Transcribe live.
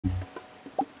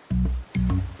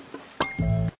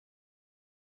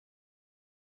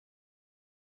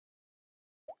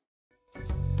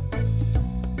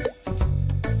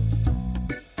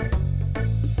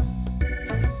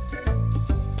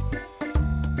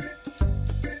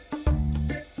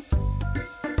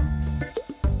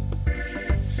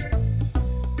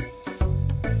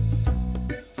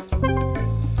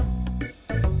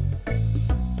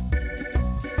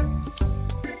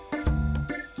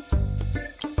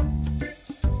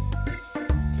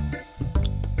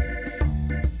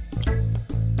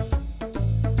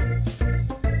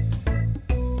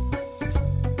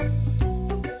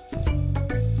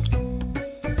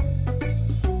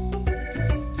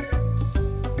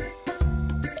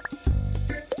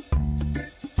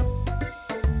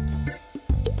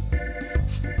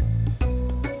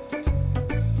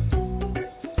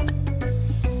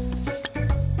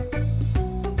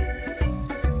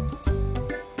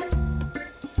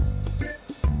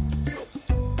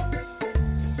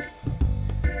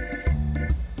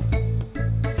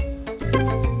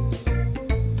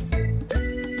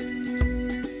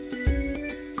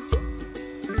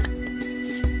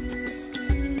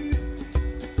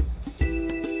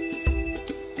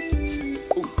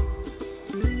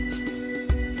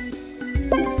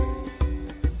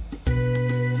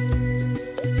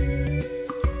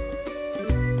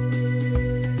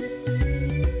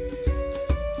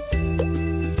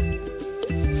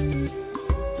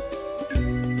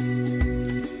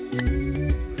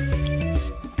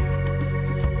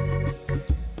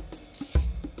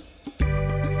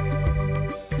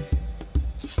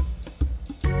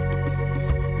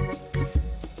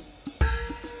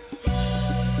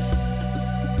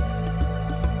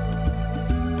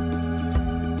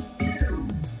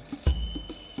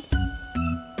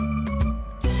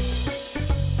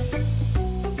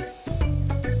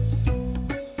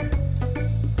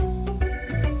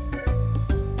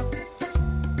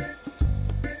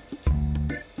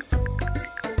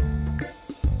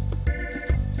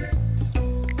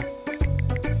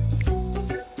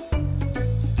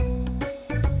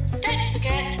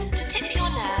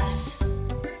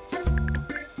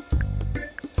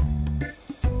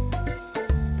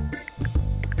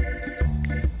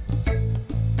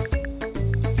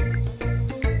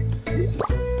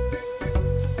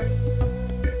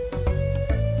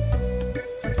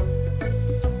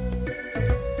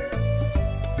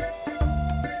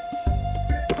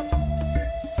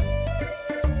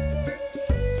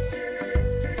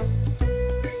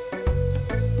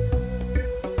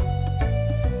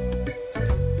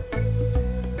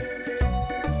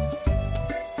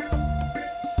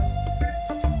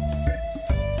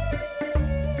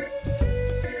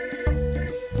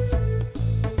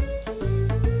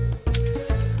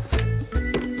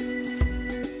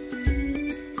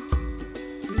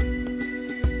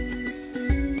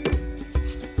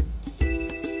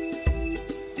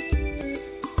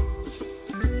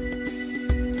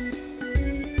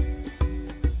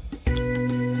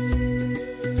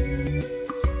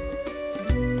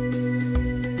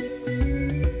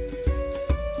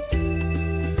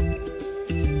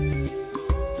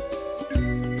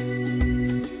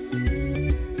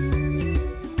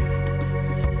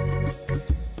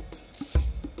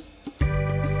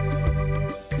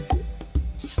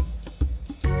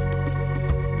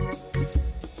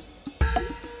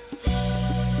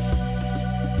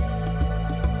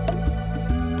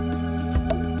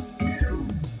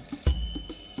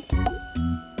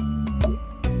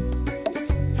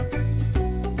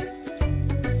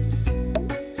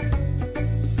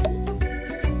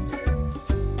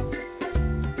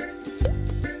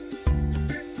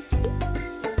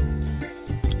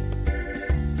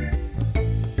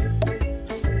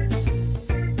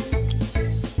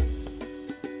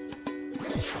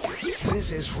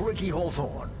This is Ricky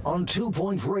Hawthorne on 2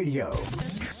 Point Radio.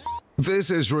 This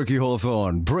is Ricky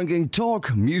Hawthorne, bringing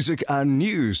talk, music, and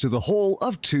news to the whole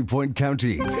of 2 Point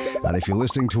County. And if you're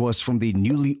listening to us from the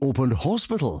newly opened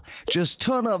hospital, just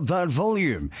turn up that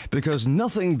volume, because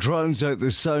nothing drowns out the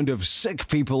sound of sick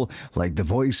people like the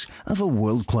voice of a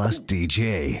world-class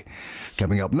DJ.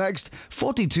 Coming up next,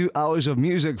 42 hours of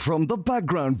music from the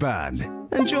background band.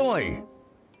 Enjoy!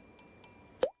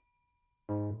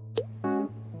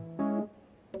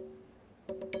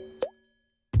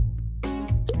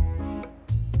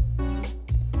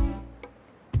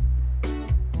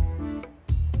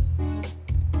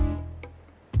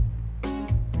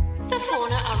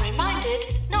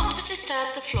 Not to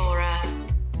disturb the flora.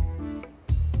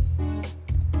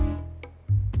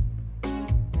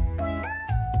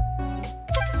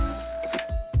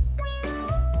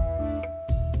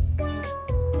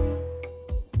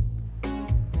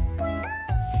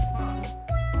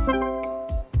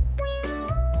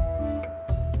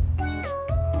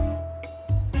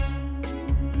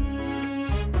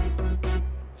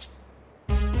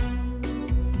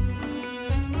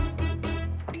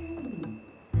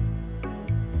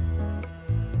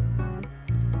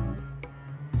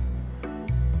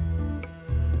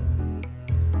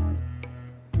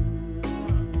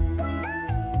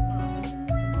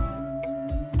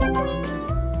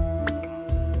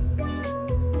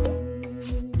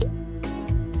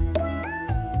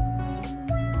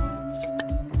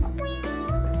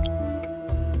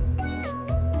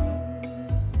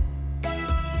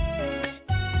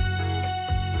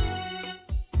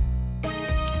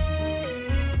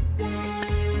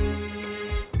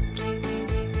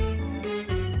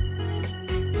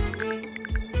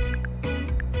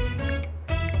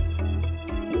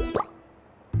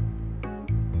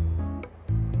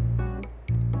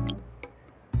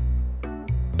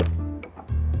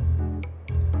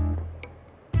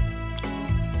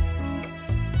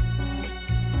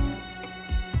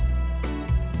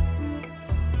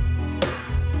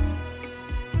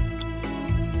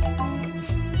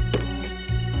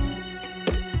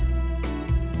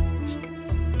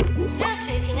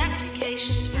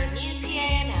 For a new PA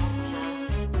announcer.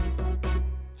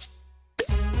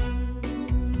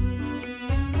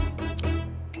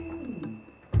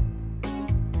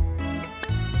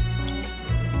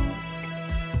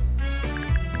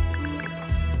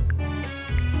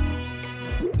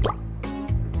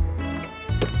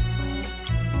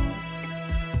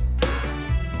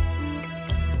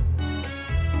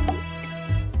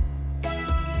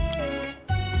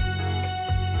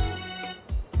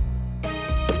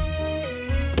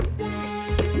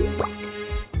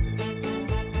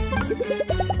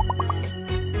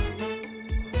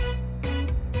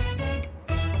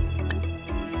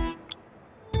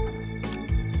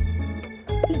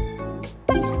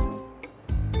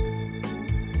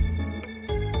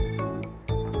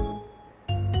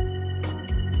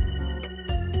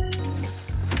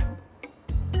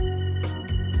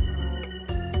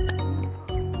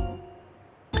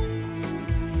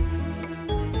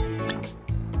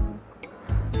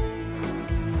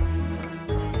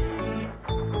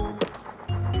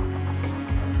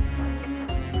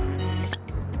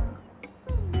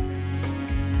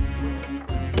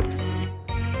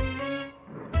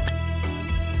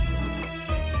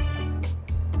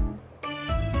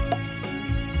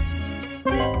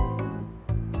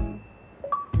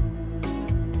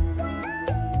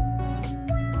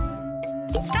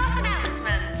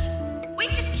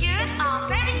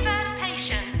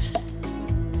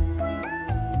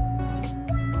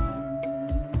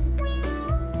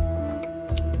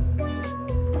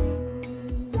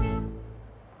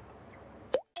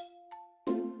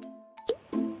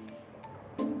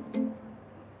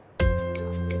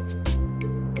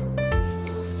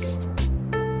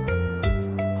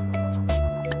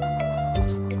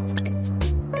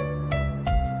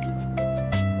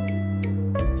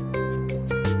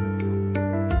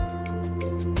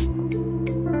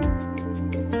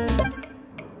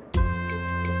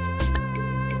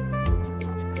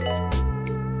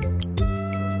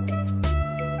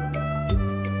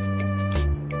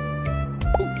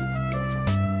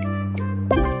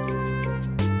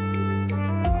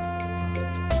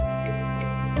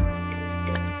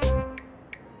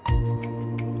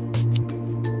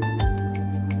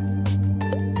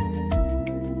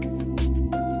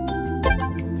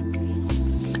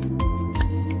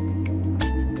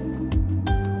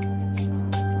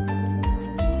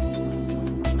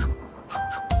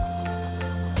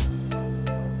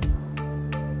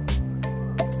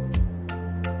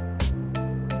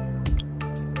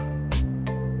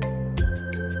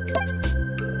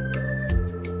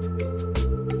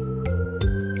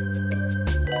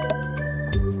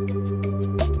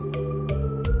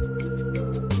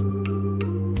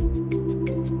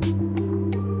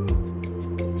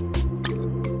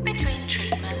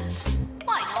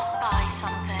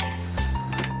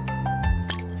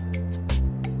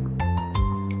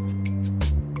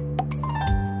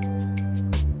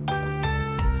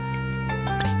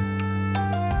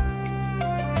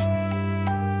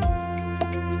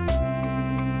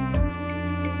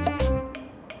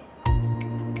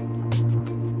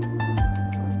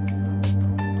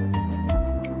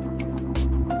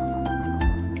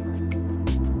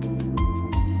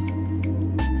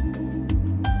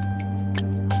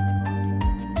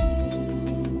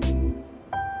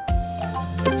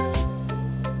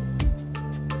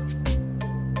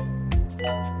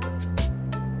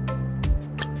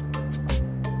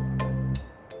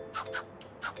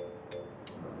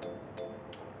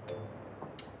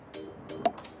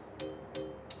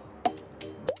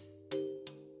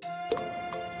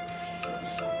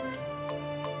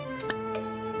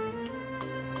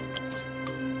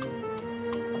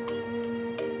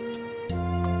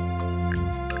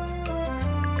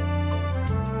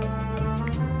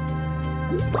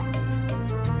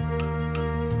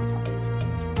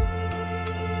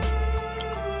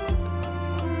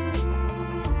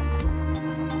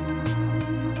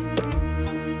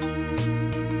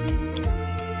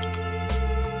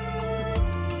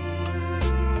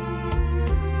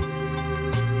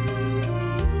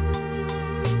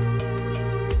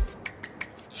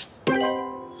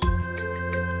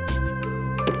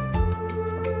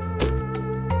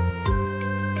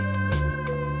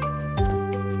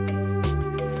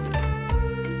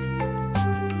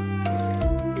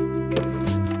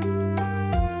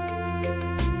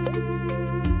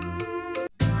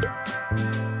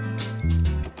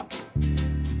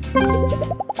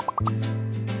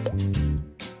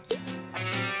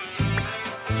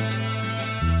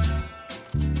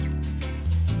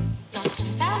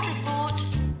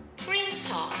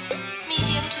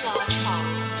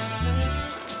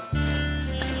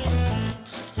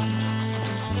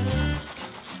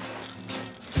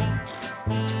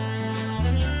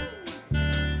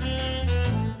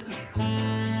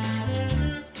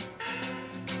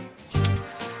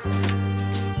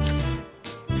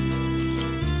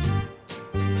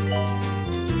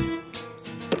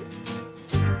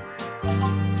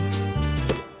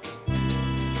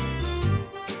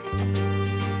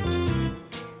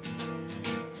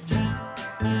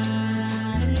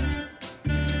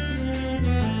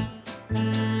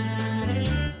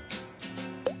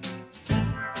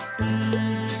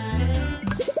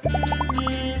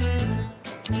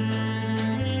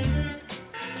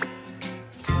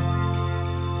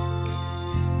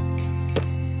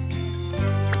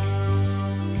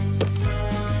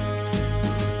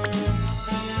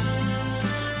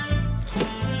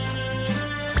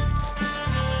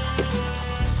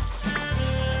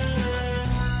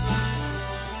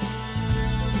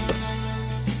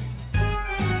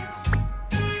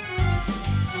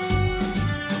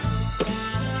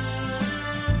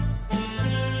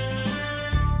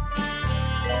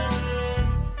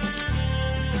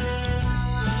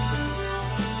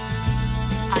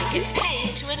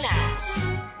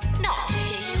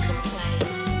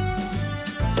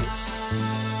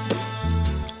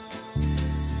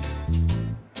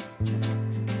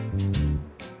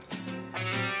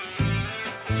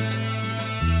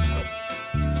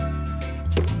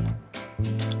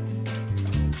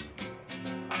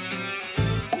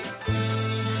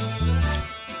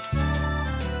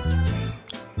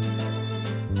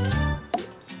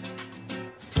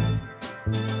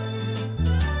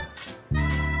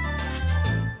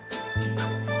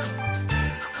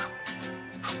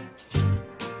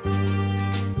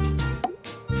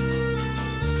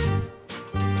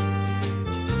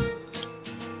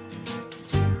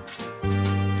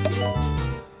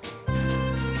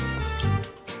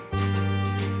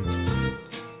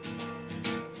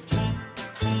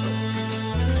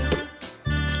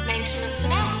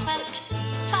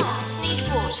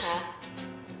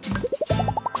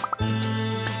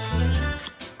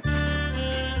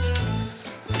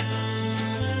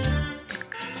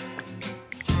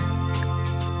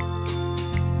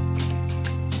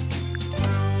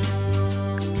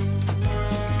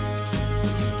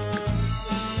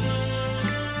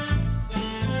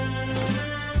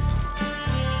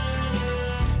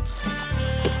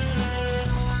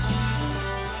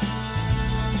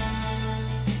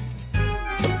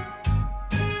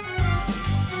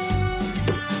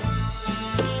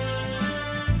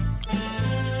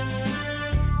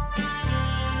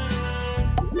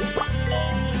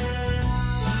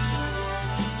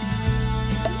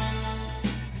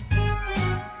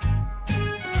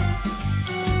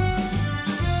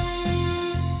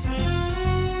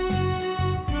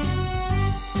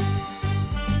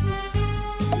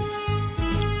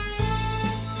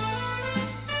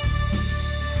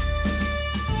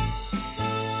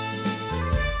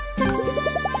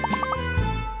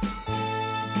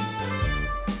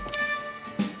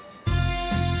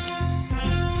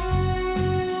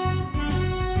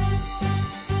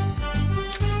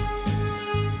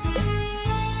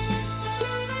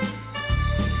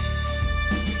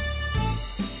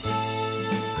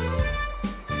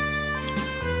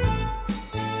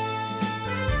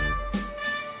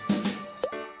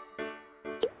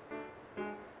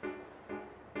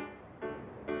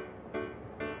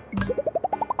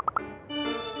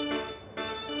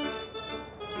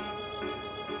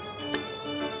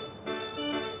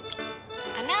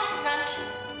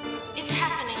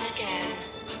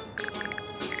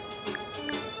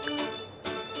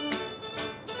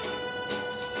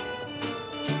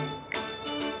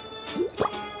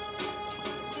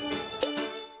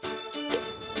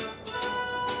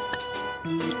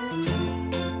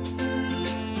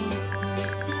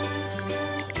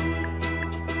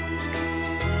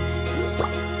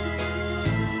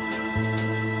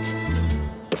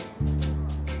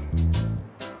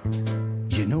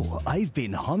 I've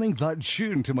been humming that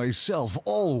tune to myself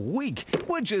all week,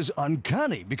 which is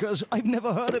uncanny because I've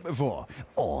never heard it before.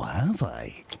 Or have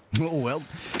I? Oh well,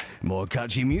 more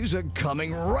catchy music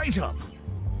coming right up.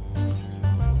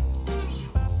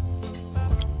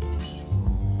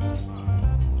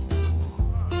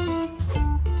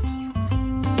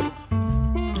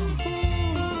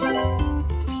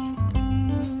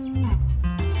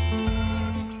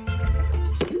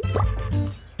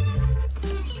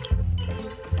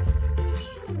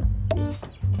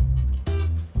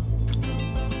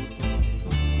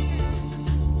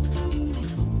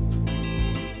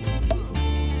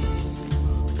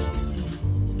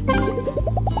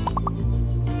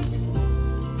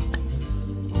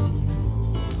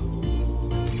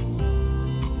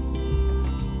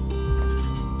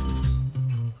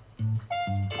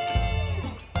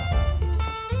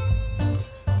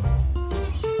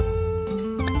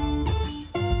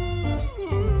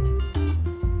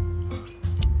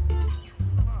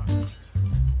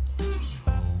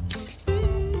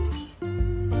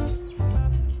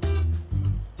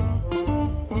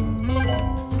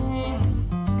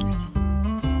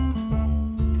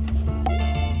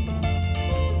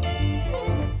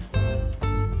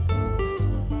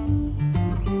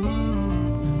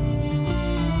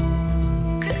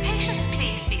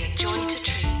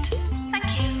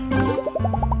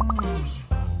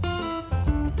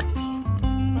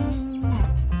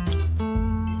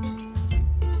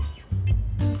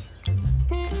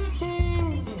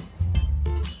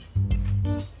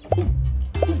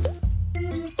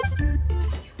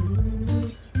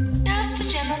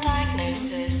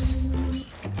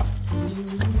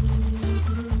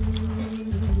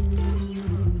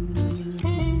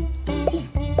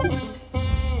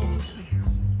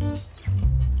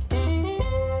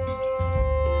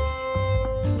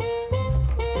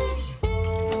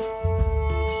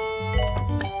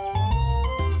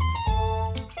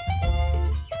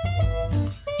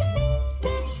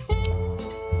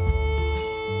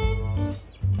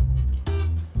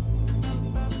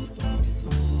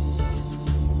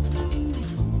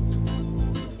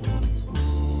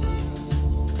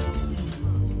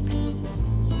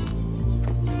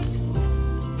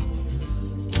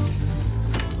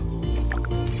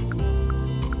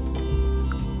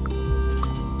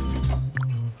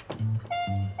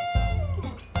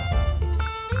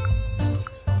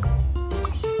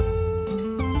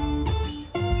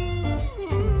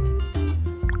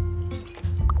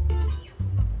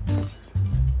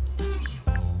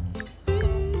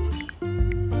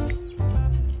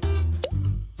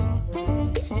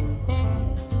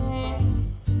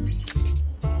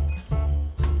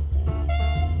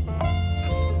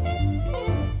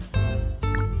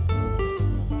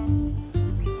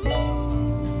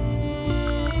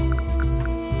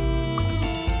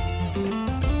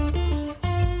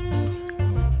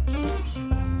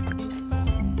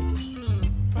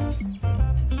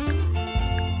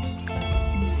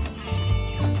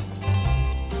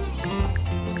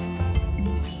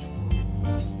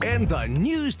 In the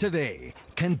news today,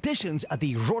 conditions at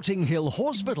the Rotting Hill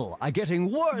Hospital are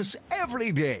getting worse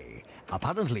every day.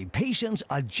 Apparently, patients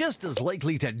are just as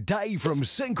likely to die from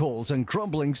sinkholes and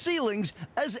crumbling ceilings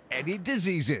as any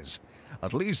diseases.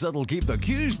 At least that'll keep the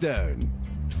queues down.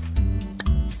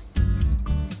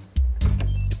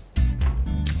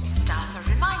 Staff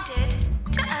are reminded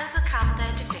to overcome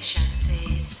their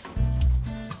deficiencies.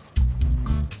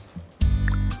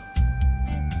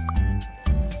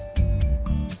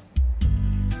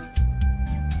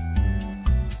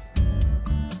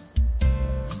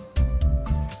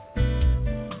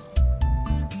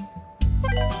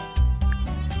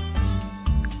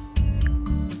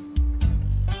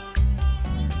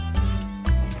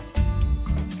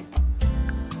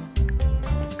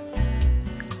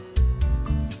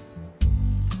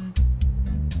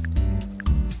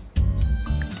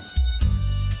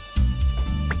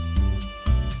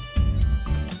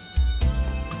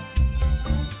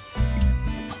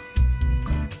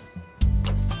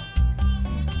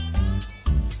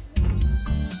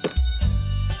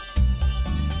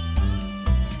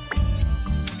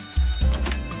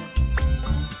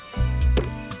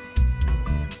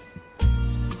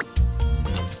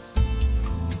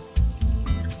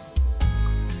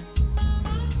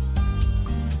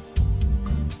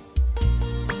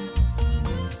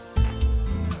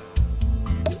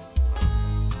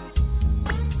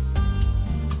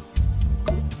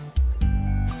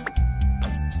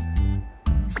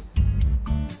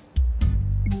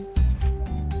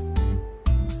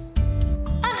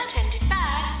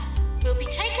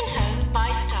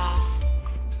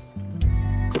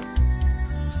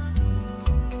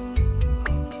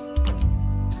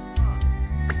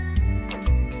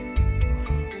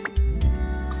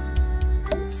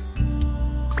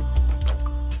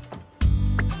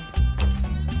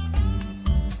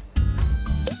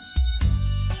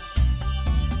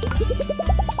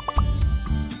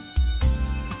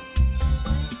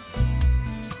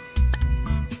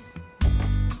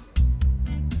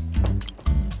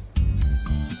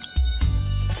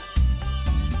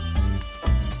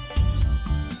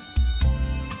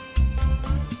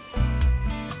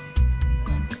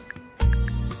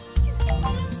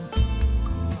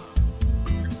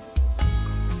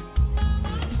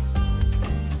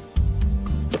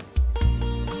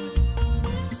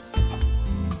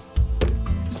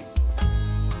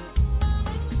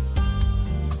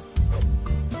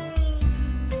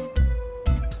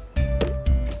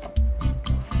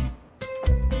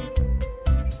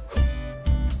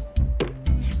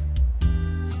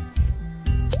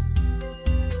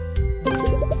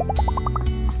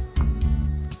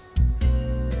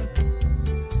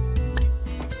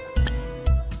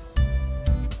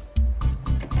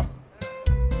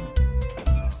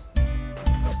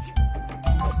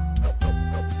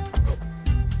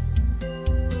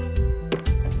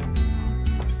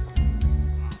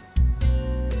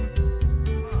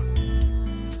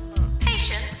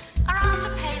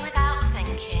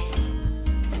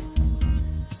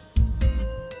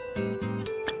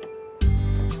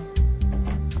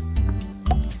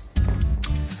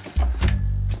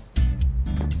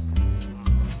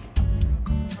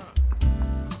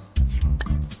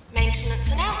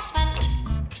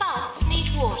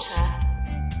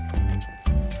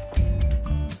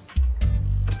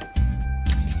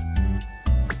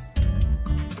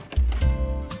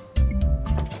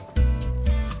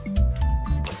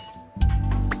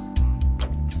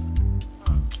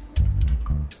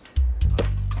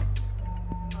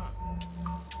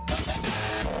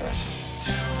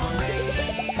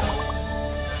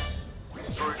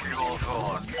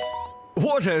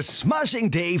 What a smashing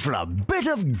day for a bit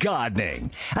of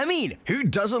gardening. I mean, who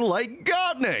doesn't like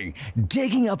gardening?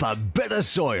 Digging up a bit of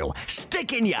soil,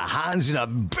 sticking your hands in a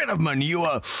bit of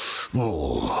manure.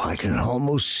 Oh, I can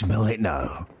almost smell it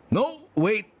now. No,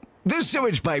 wait, the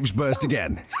sewage pipes burst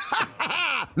again.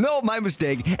 No, my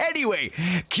mistake. Anyway,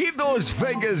 keep those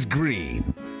fingers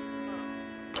green.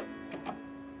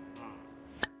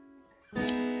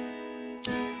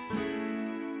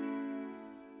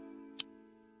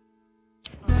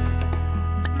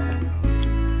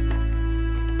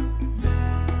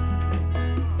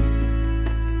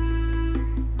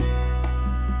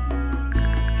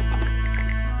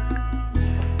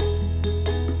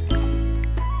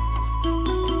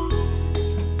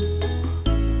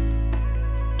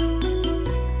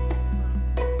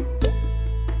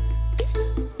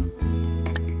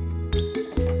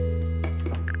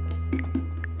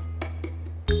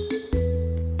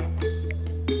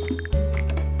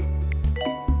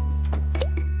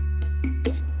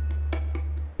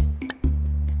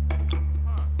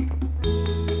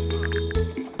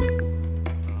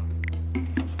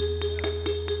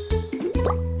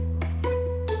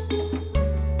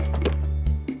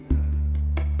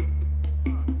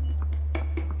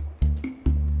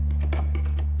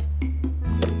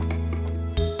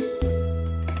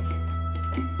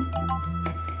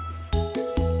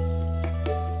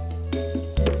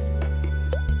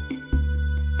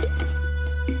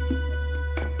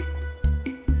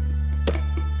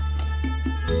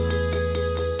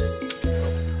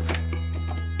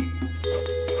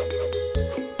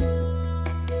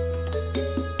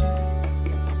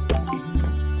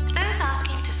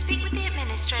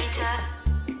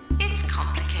 It's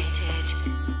complicated.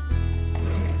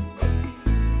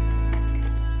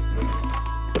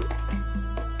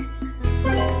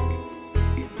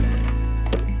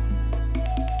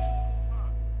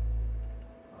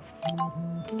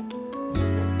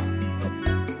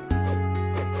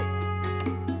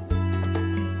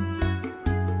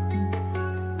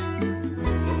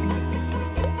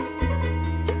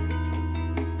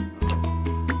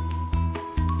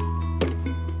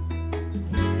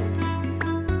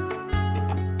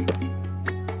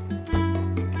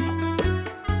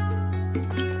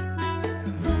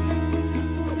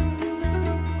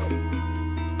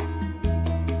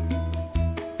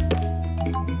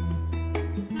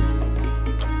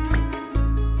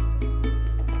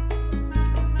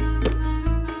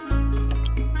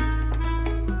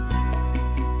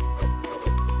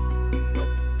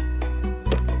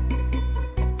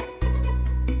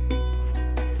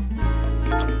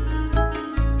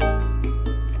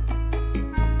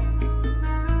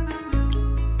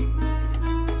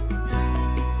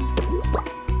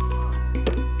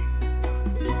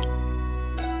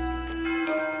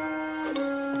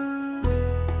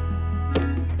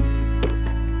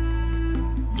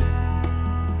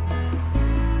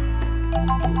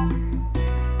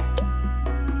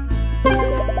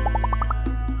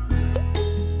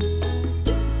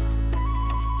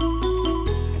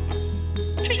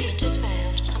 Treatment has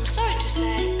failed. I'm sorry to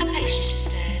say, a patient is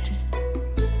dead.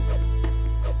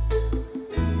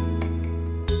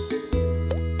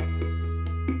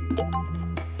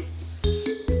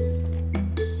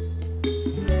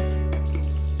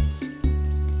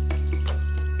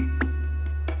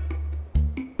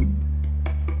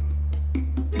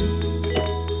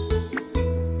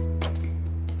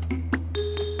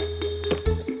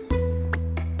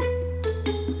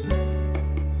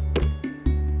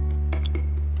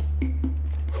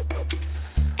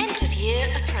 End of year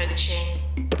approaching.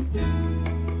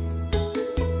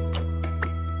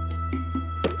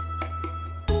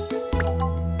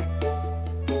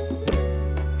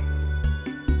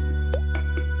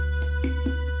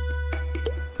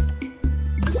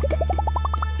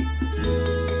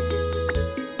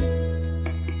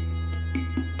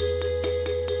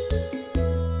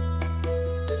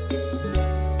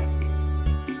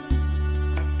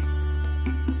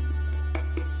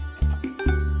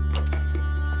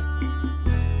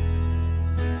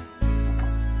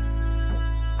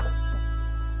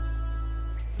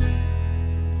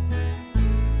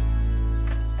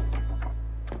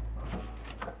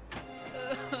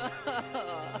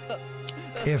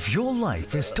 If your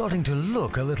life is starting to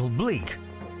look a little bleak,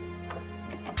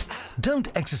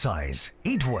 don't exercise,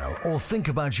 eat well, or think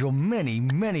about your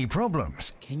many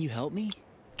problems. Can you help me?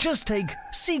 Just take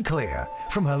C-Clear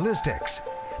from Holistics,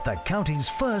 the county's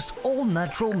first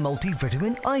all-natural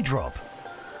multivitamin eye drop.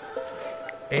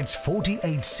 Its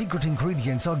 48 secret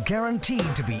ingredients are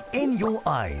guaranteed to be in your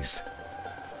eyes.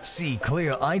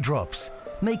 C-Clear eye drops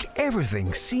make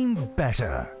everything seem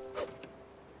better.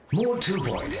 More 2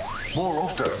 Point, more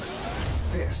often.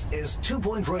 This is 2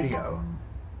 Point Radio.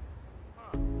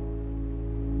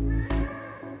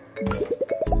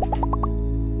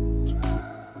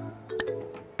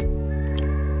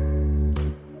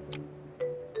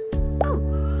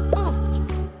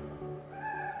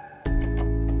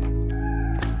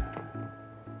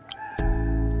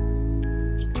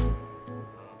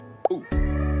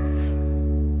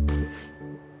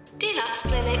 Deluxe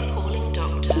Clinic calling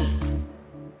doctor.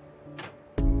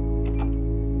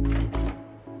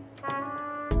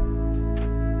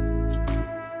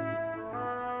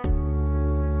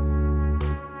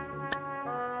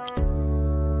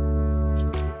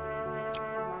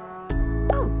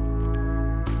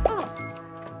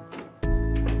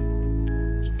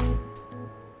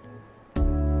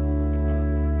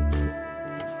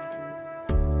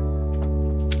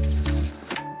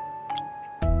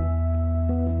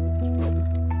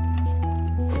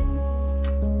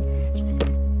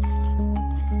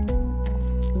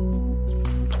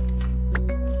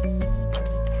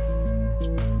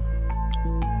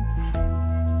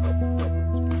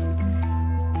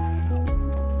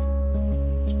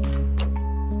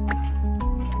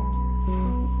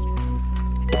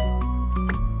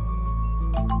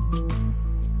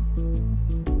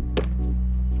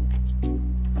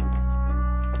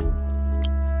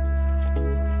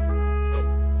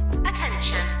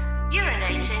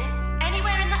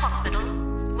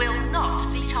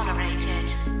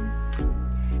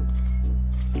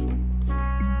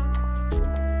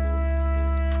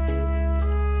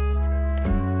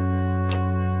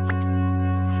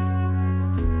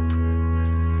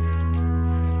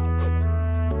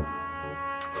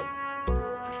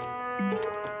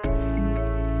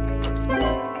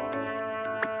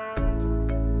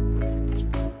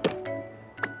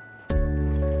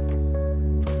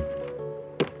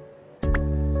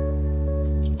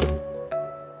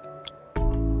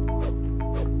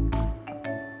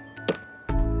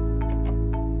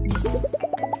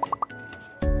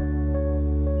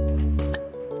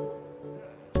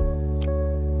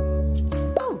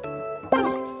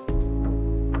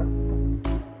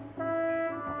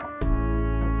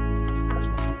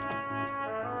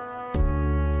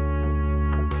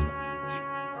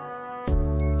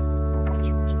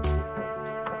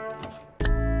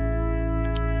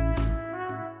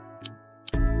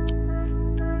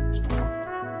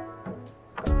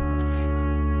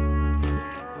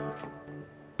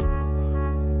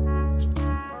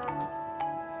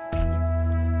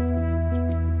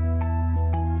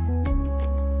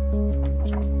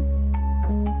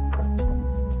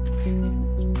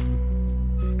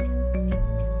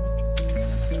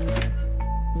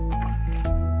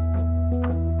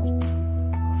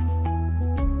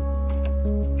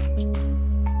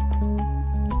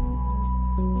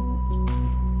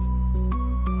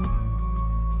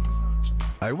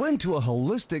 I went to a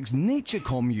holistics nature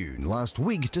commune last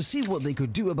week to see what they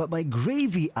could do about my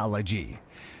gravy allergy.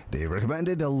 They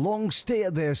recommended a long stay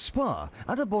at their spa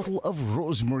and a bottle of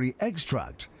rosemary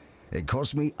extract. It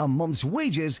cost me a month's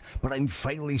wages, but I'm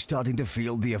finally starting to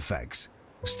feel the effects.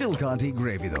 Still can't eat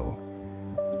gravy though.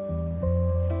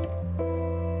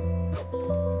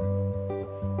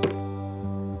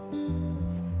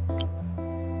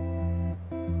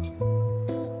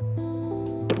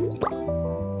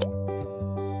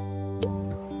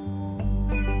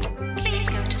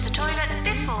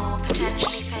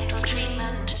 Potentially fatal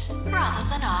treatment rather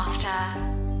than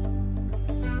after.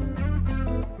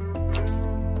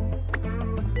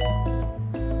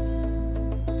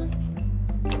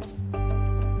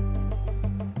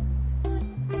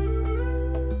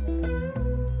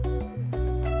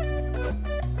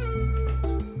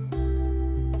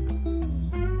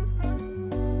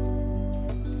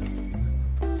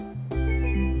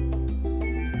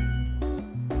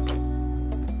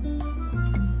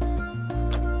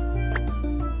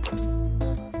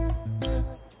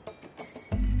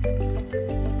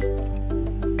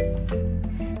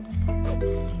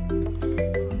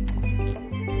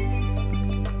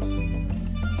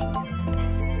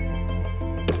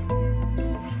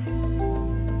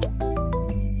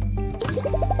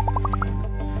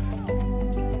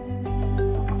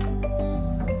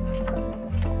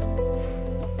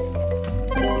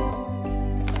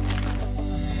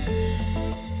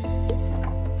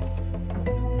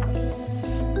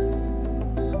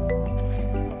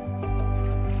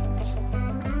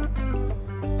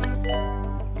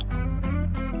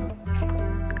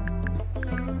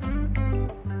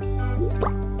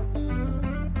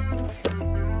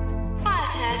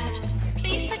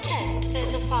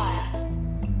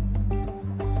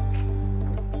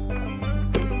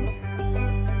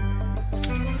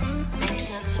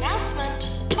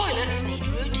 Need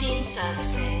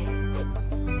servicing.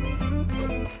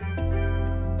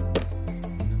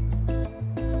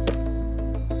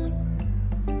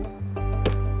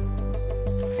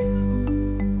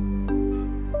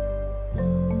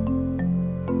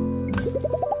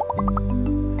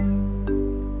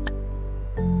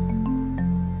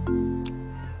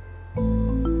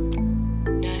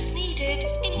 Nurse needed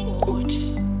in ward.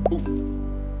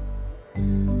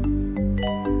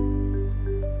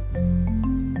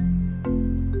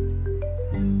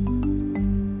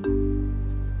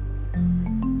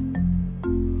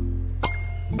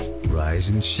 Rise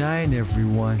and shine,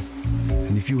 everyone.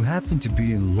 And if you happen to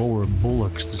be in Lower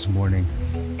Bullocks this morning,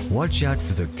 watch out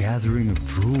for the gathering of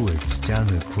druids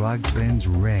down at Grogben's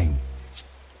Ring.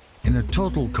 In a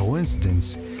total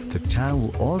coincidence, the town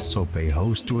will also pay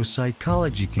host to a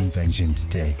psychology convention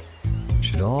today.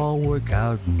 Should all work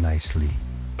out nicely.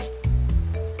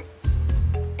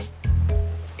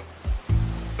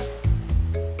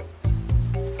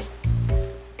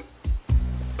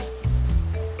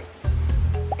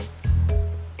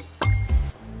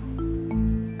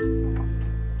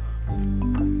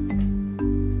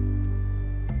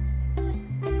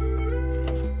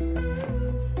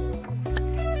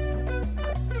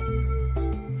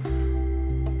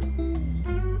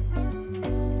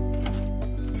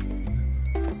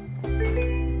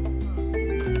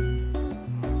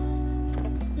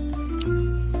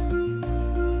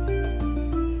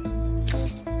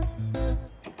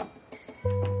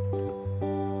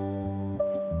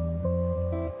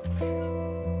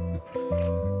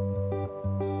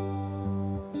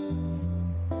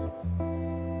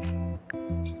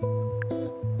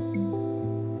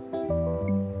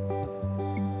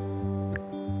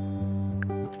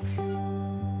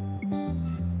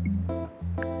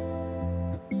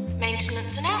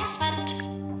 Maintenance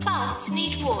announcement. Plants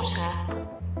need water.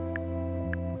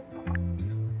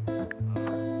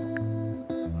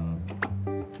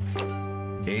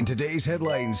 In today's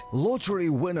headlines, lottery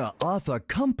winner Arthur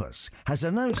Compass has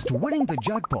announced winning the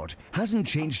jackpot hasn't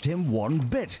changed him one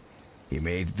bit. He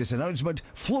made this announcement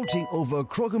floating over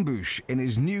Croquembouche in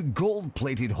his new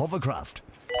gold-plated hovercraft,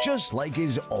 just like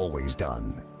he's always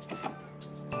done.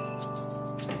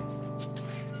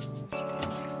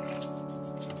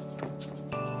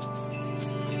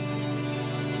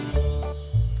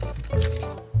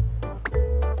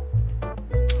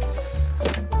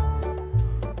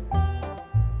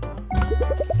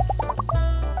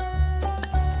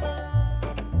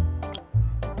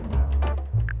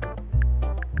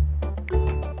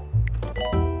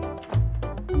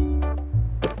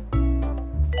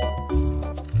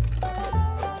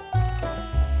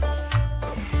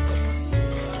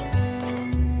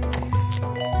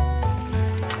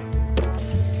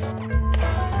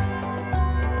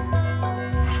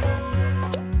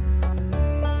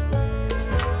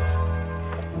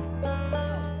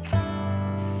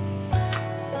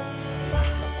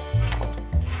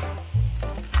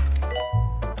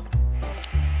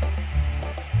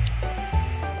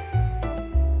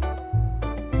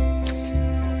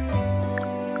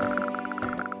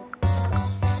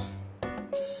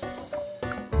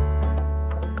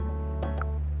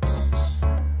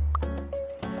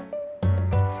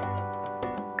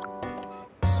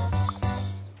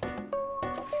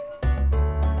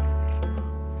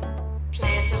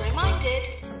 Players are reminded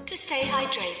to stay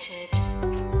hydrated.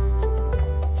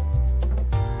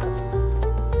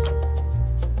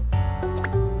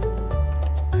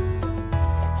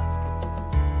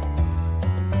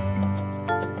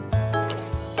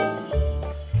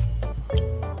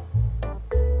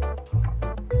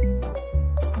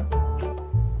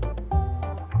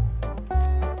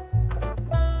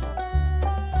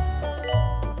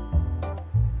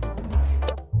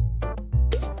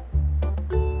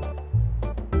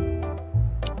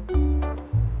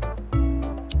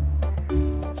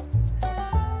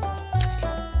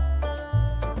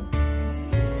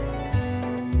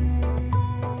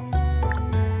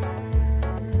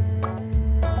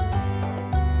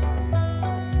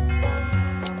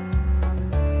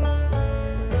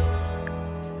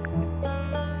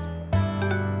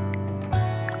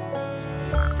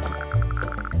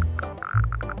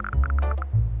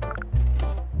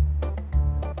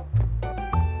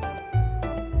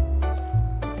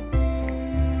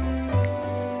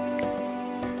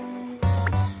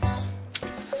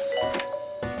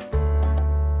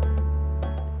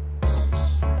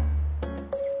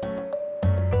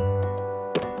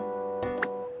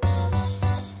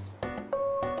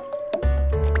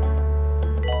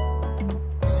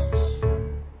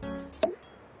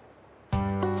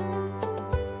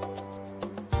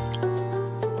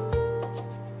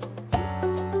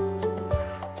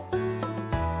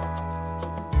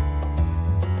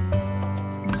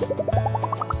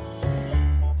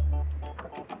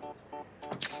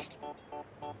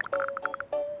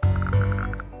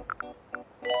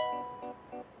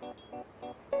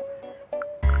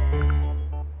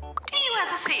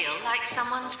 like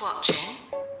someone's watching?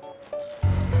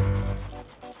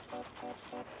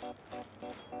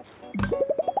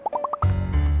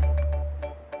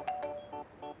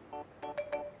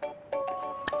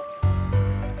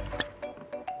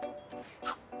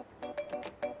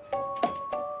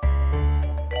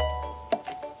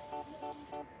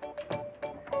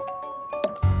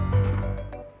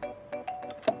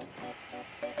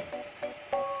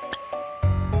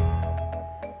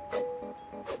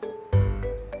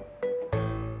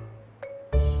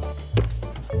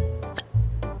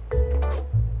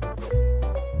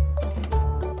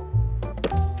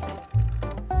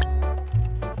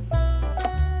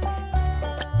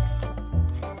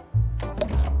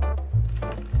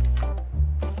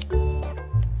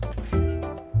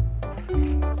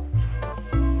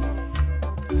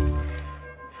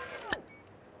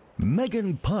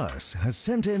 Megan Purse has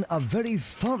sent in a very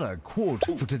thorough quote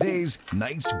for today's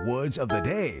Nice Words of the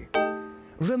Day.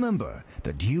 Remember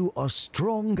that you are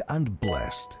strong and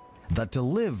blessed, that to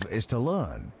live is to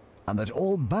learn, and that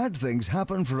all bad things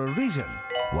happen for a reason,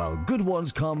 while good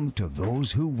ones come to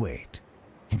those who wait.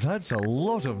 That's a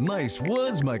lot of nice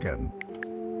words, Megan.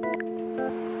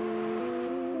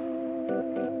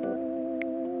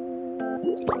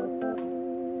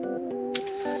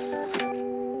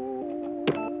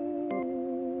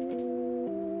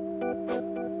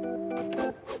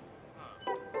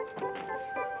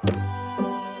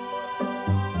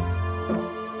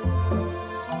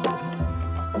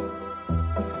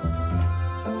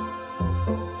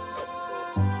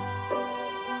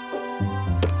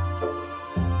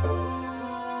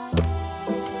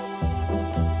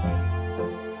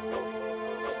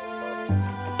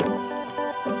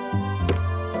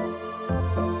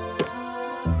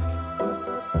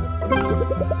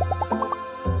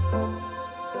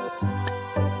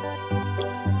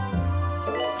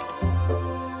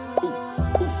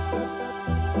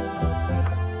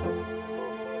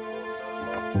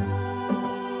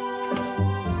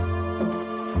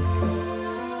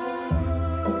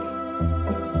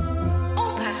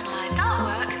 All personalised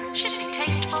artwork should be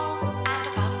tasteful and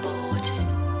above board.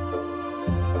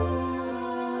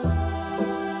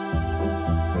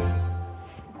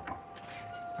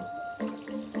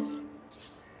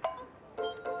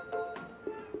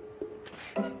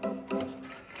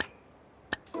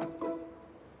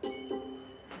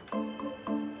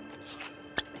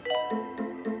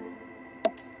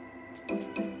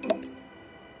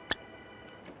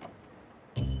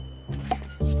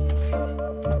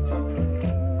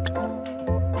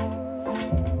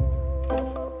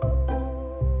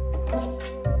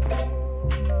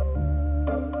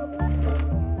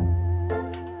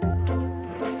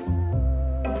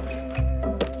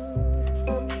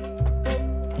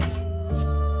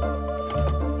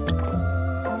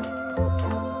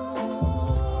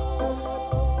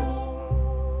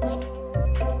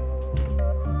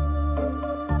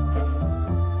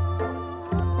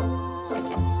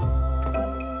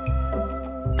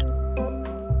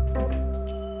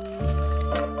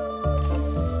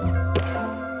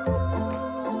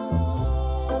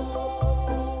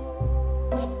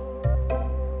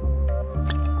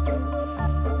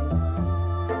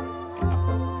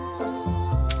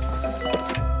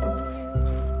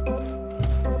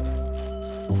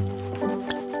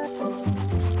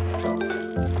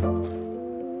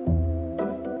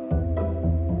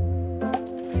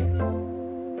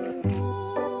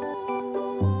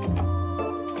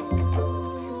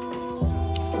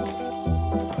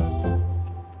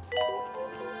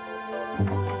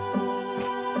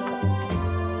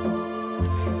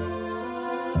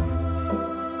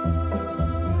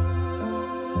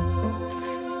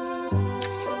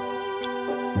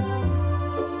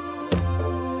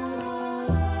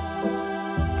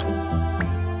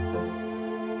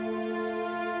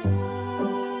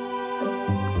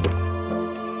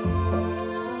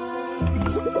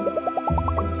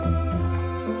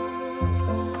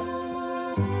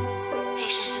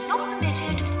 Patients are not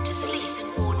permitted to sleep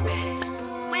in ward beds.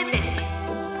 We're busy.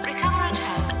 Recover at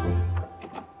home.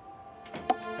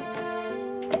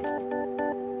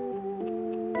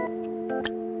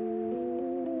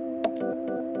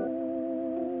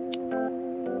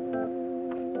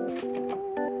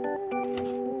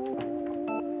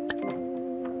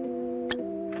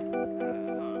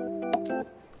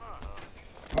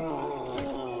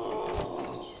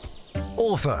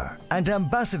 Author and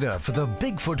ambassador for the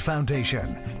Bigfoot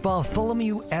Foundation,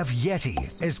 Bartholomew F. Yeti,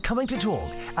 is coming to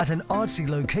talk at an artsy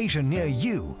location near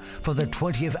you for the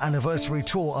 20th anniversary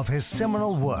tour of his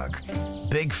seminal work,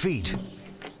 Big Feet,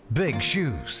 Big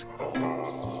Shoes.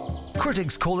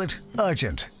 Critics call it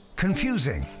urgent,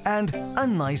 confusing, and a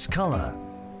nice color.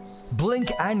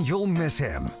 Blink and you'll miss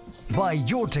him. Buy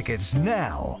your tickets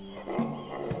now.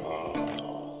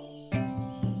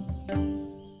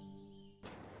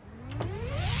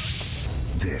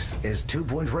 This is 2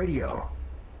 Point Radio.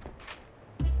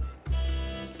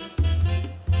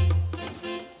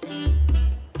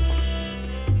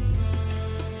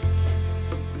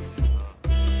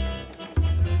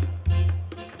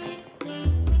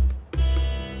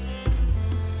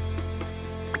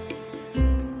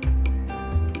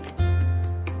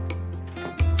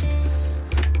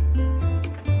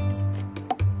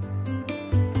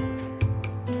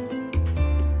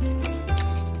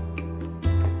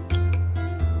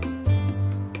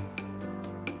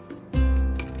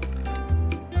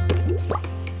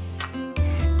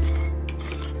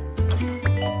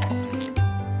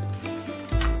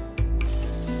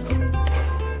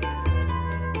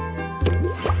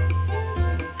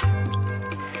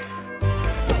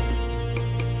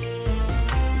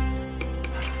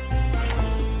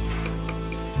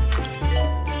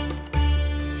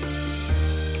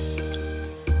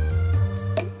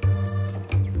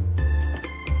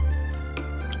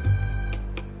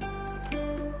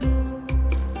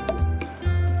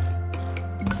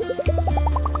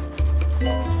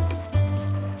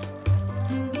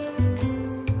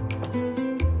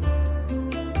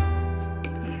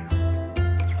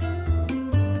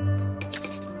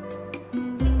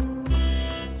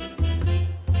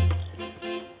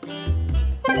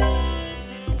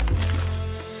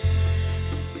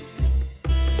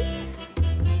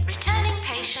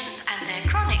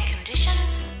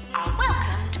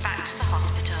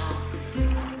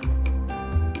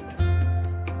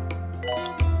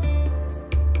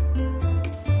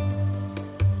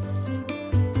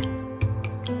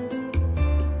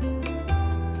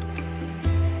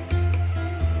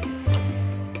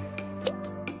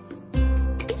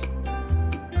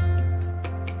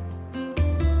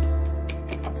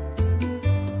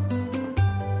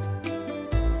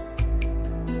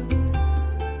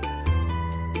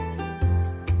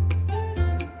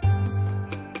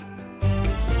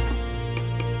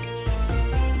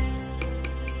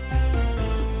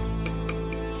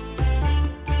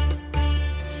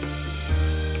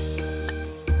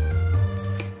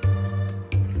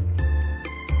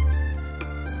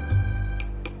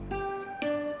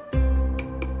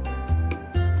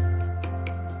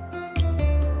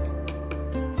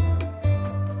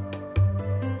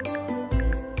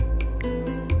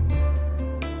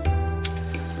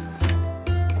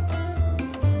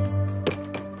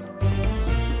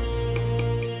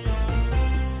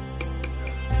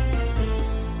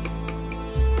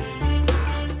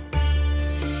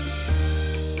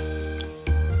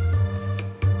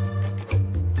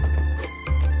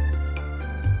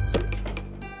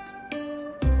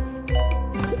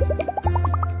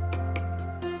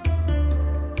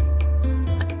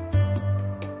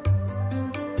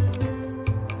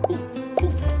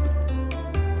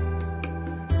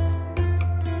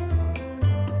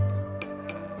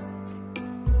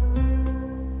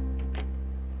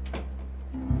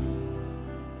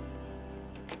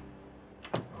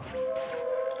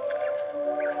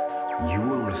 You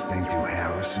are listening to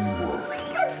Harrison Wolf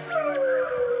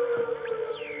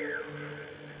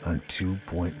on 2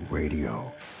 Point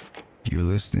Radio. You're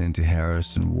listening to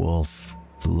Harrison Wolf,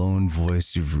 the lone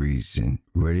voice of reason,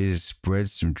 ready to spread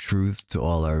some truth to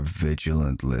all our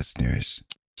vigilant listeners.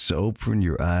 So open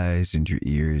your eyes and your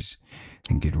ears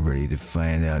and get ready to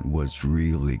find out what's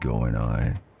really going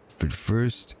on. But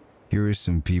first, here are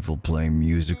some people playing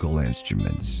musical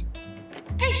instruments.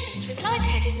 Patients with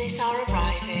lightheadedness are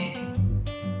arriving.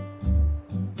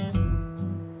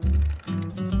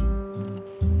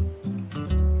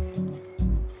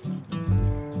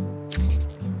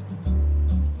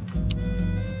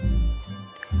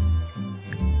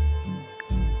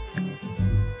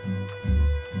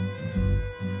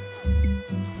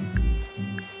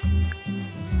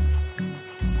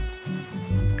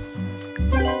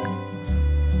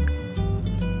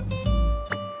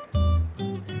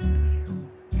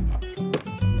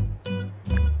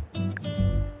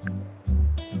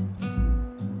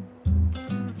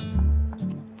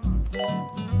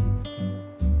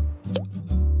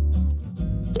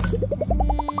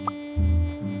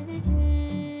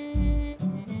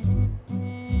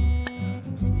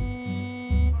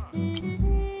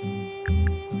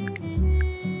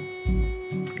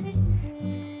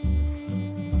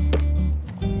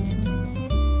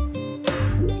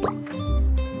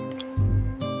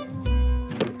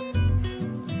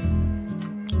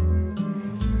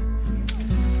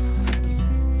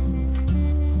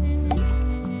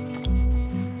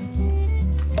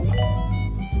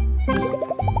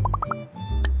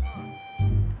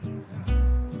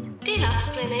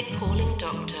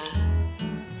 doctor.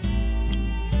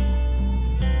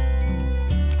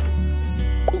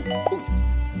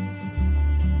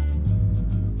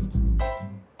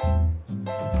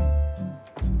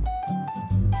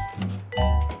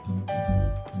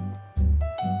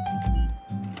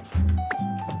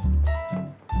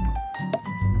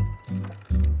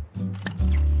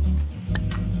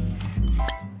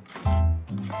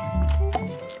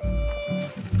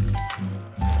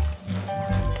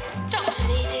 Doctor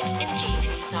needed in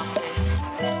GP's office.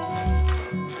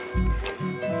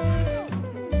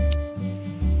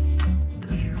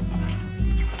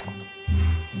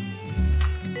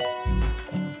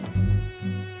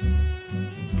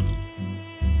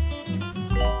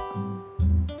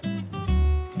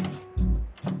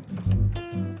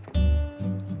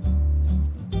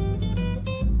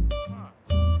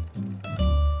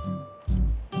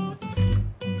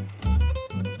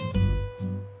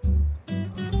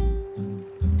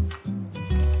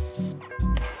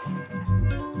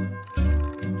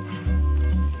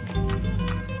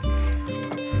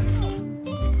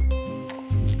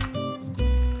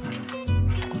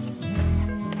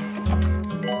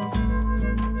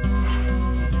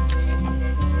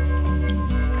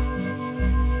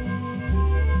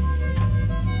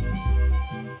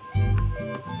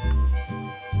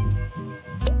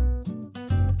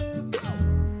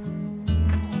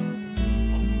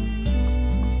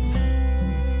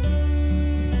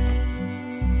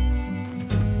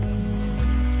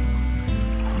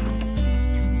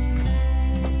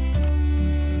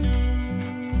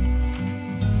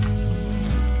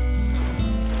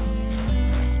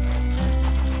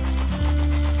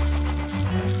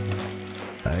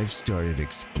 I've started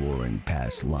exploring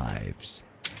past lives.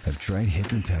 I've tried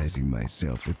hypnotizing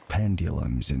myself with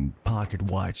pendulums and pocket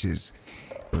watches,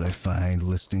 but I find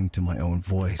listening to my own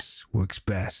voice works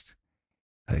best.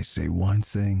 I say one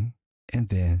thing and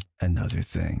then another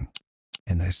thing,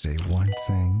 and I say one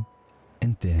thing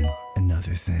and then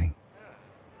another thing.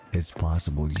 It's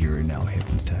possible you're now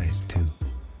hypnotized too.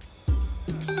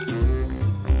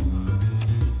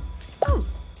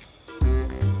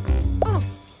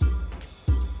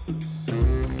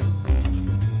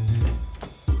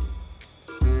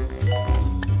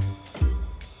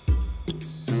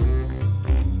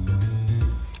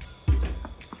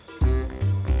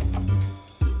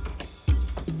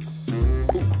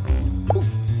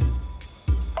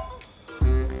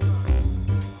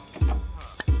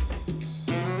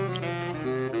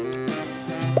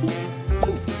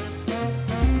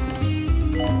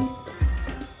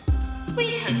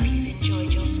 We hope you've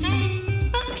enjoyed your stay,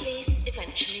 but please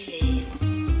eventually leave.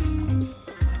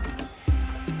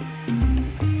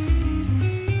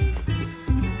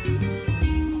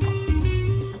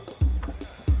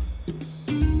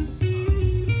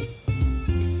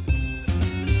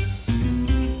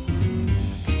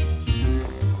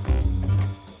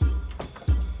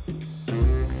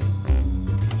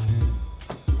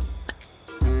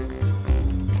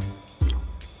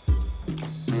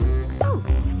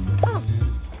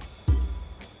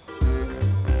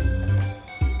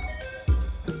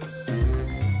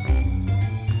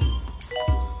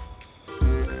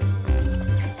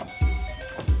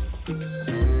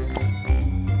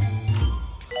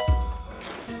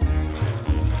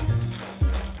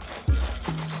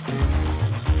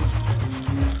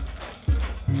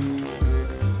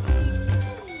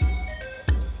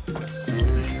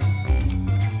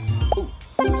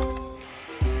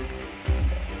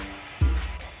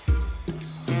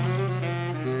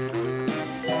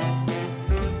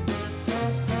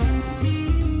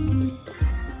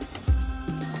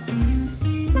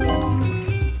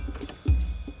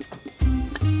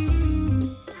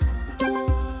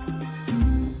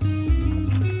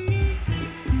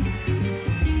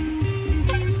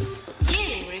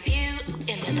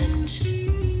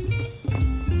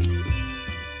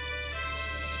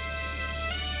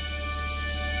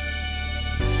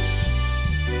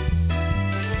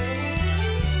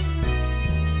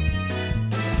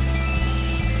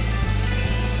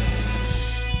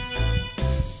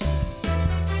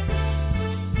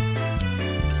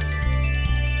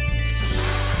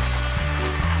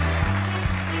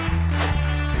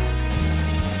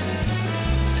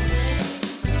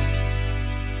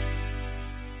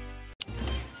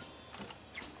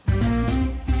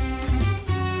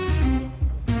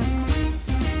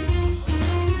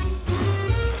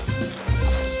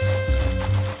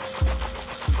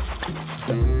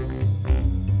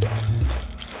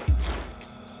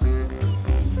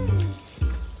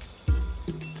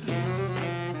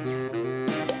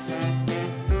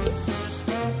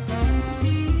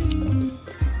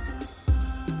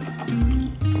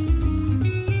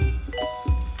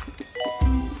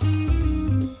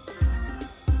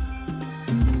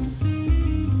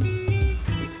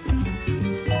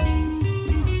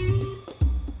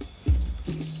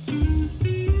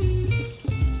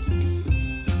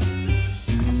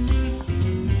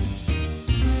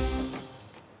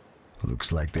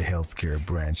 Looks like the healthcare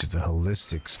branch of the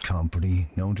holistics company,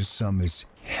 known to some as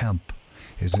hemp,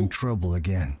 is in trouble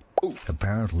again.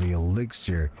 Apparently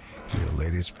Elixir, their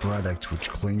latest product which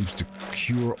claims to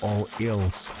cure all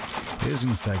ills, is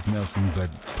in fact nothing but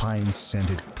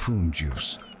pine-scented prune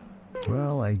juice.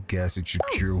 Well, I guess it should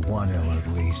cure one ill at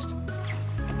least.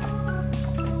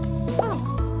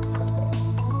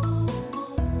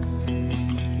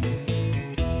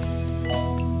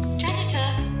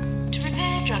 Janitor, to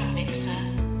repair drug mixer.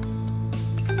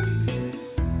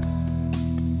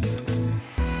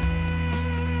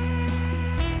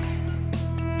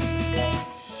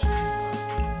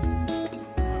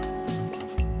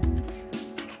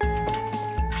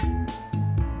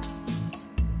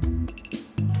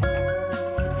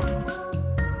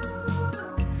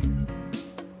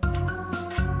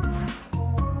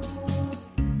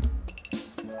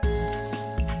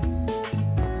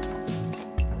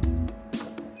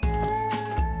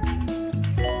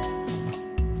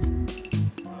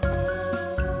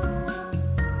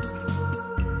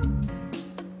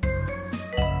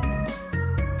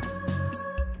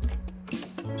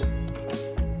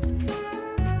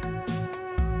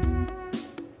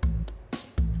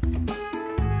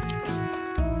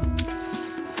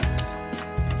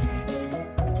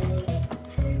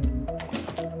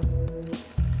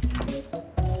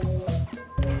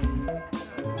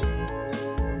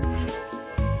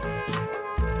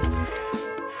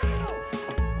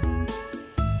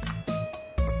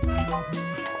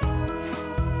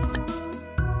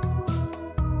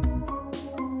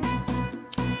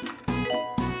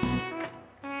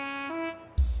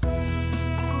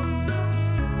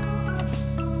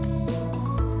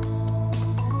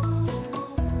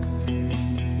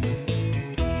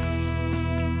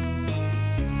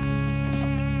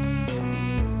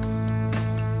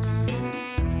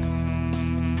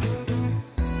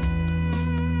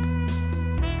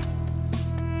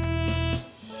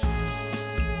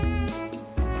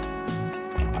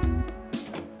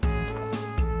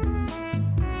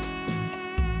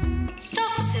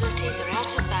 Staff facilities are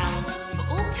out of bounds for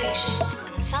all patients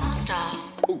and some staff.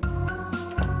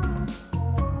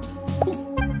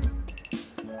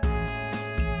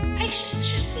 Patients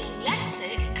should seem less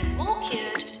sick and more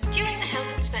cured during the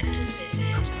health inspector's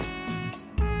visit.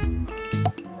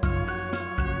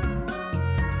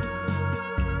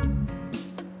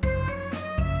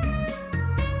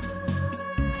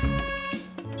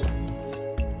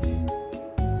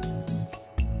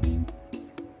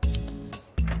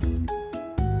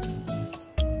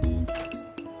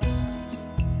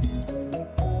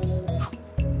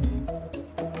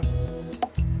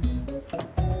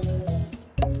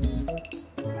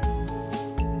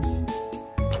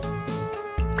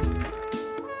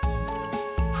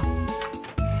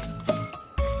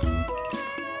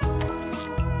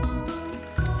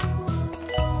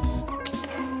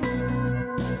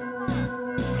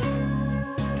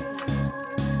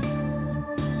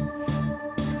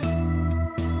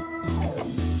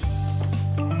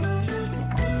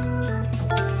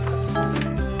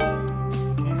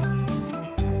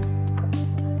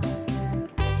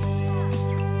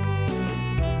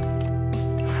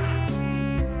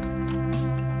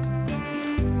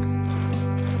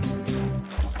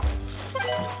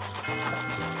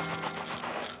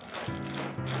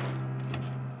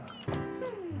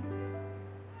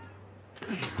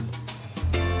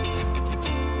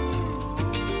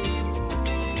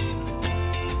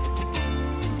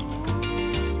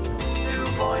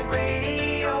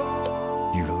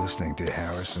 You're listening to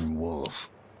Harrison Wolf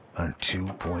on 2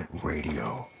 Point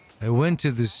Radio. I went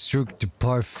to the Cirque de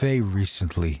Parfait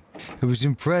recently. I was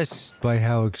impressed by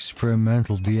how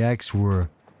experimental the acts were,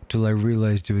 till I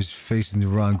realized I was facing the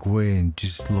wrong way and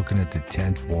just looking at the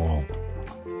tent wall.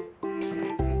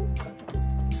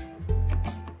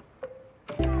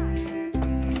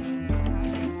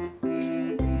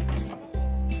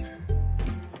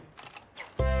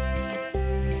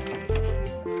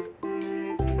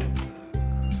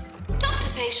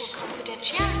 Doctor-patient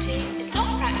confidentiality is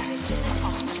not practiced in this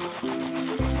hospital.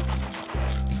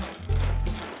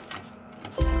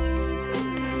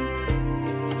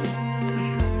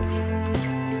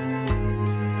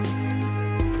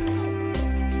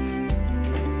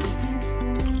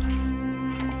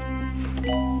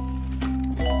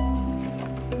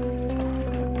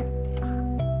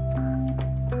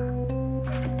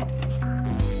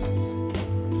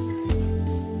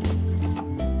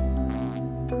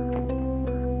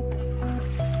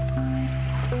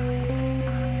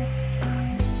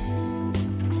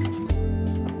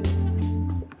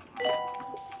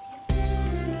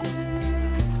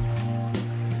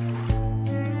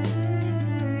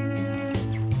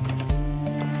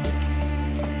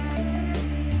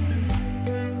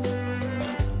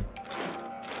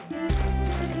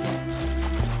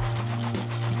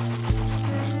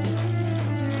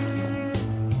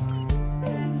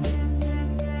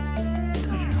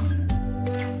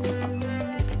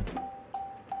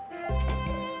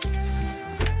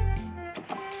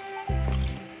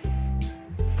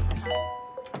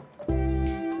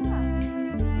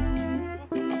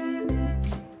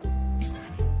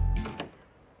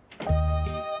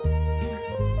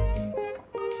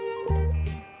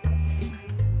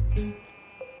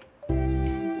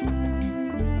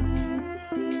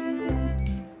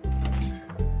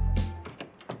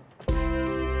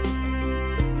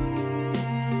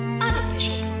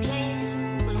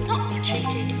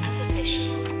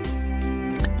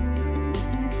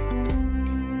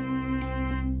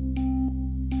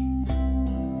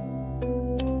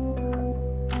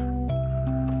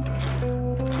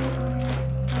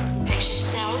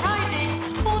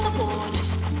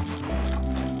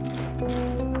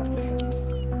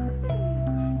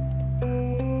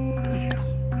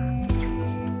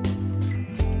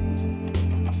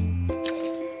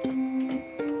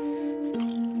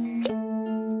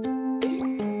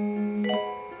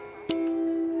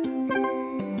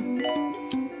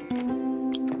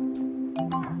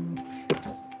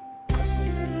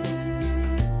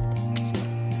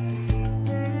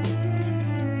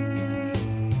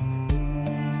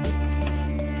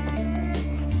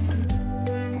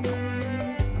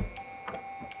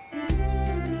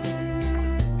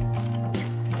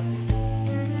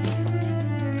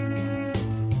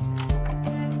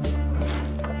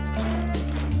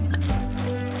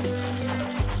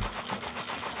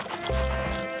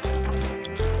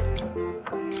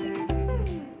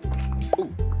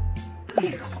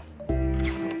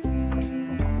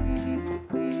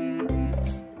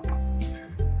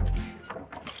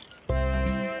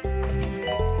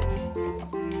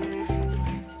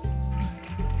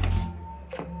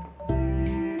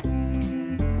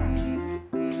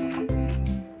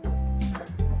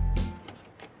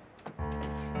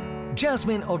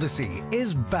 Jasmine Odyssey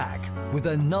is back with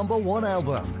a #1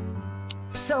 album,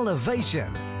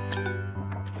 Salivation.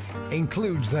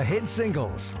 Includes the hit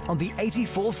singles On the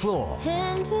 84th Floor,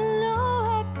 And you know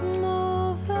I can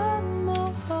over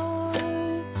more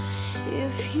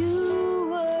if you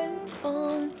were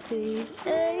on the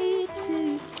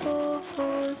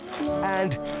 84th floor.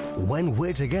 and When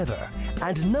We're Together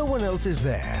and No One Else Is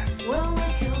There. When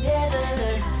we're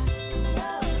together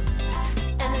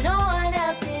and no one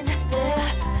else is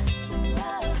there.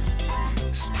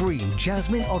 Stream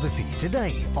Jasmine Odyssey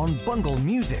today on Bungle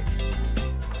Music.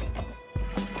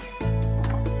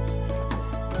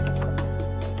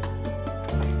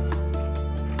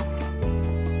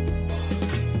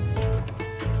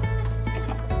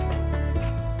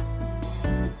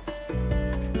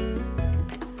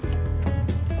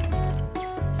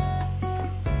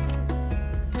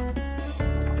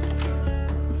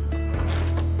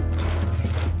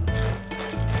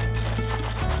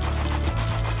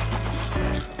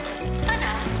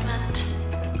 Announcement.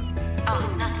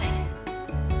 Oh, nothing.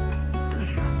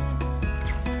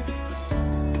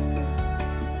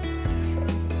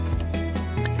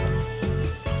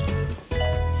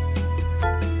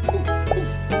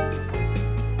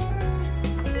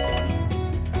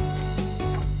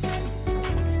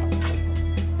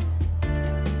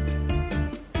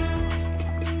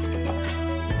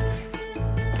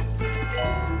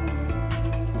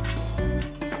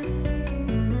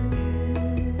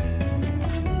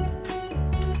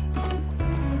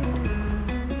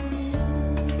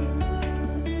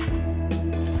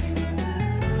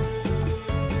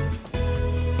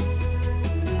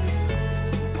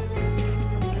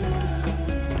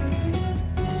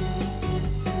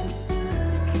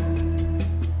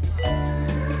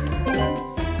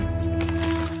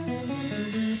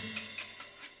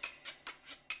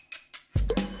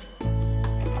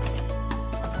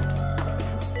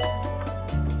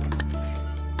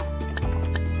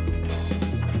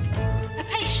 The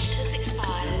patient has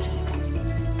expired.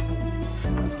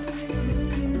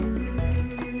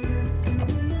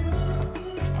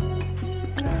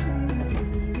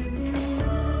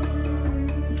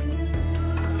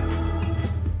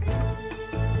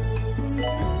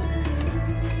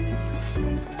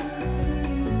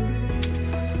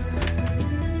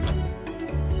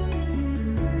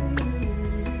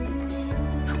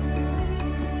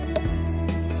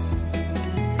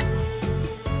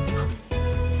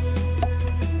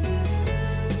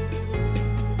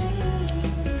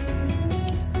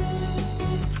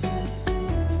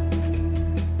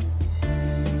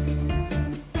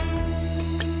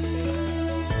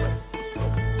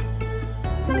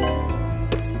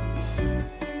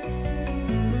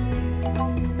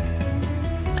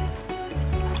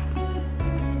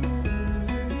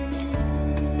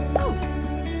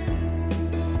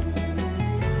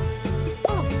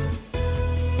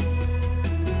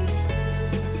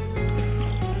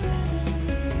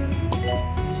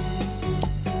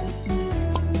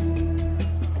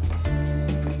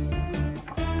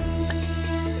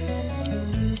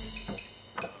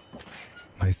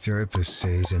 My therapist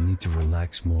says I need to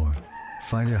relax more.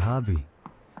 Find a hobby.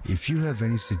 If you have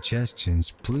any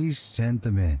suggestions, please send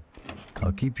them in.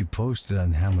 I'll keep you posted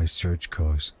on how my search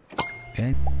goes.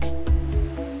 And